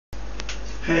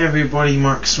Hey everybody,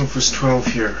 Mark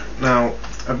Smithers12 here. Now,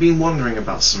 I've been wondering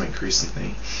about something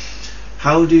recently.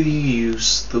 How do you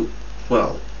use the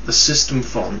system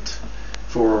font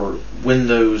for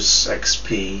Windows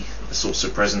XP? It's also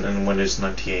present in Windows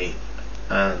 98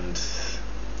 and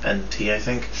NT, I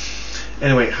think.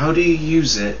 Anyway, how do you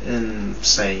use it in,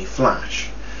 say, Flash?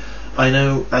 I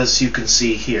know, as you can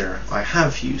see here, I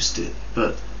have used it,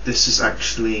 but this is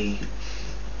actually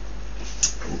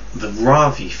the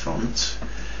Ravi font,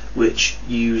 which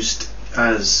used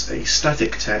as a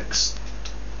static text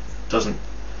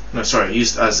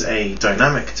used as a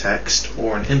dynamic text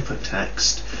or an input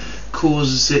text,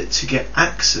 causes it to get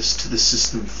access to the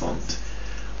system font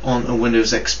on a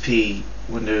Windows XP,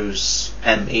 Windows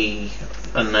ME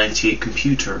and 98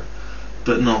 computer,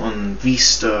 but not on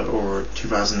Vista or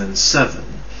 2007.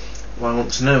 What I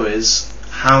want to know is,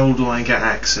 how do I get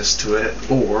access to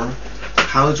it, or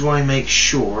how do I make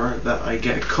sure that I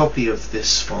get a copy of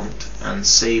this font and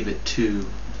save it to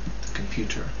the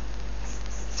computer?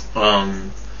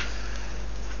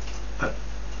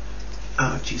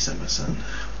 Geez, that must sound.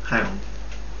 Hang on.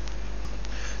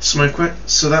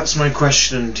 So that's my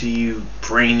question to you,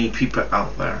 brainy people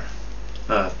out there.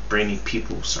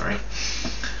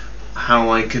 How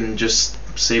I can just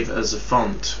save it as a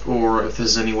font, or if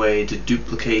there's any way to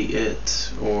duplicate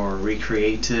it or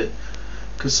recreate it.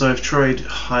 Because I've tried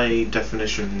high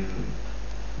definition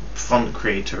font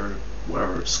creator,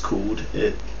 whatever it's called.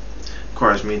 It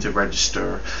requires me to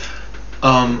register.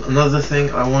 Another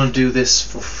thing, I want to do this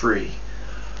for free.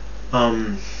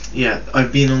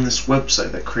 I've been on this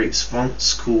website that creates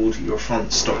fonts called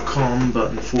yourfonts.com,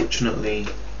 but unfortunately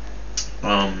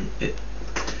it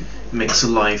makes a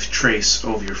live trace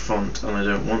of your font, and I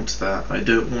don't want that. I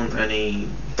don't want any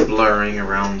blurring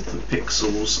around the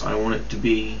pixels. I want it to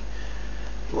be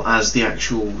as the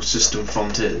actual system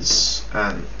font is,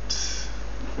 and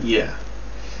yeah,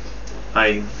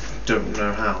 I don't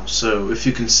know how. So if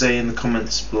you can say in the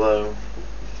comments below,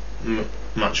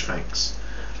 much thanks.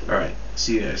 Alright,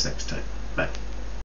 see you guys next time. Bye.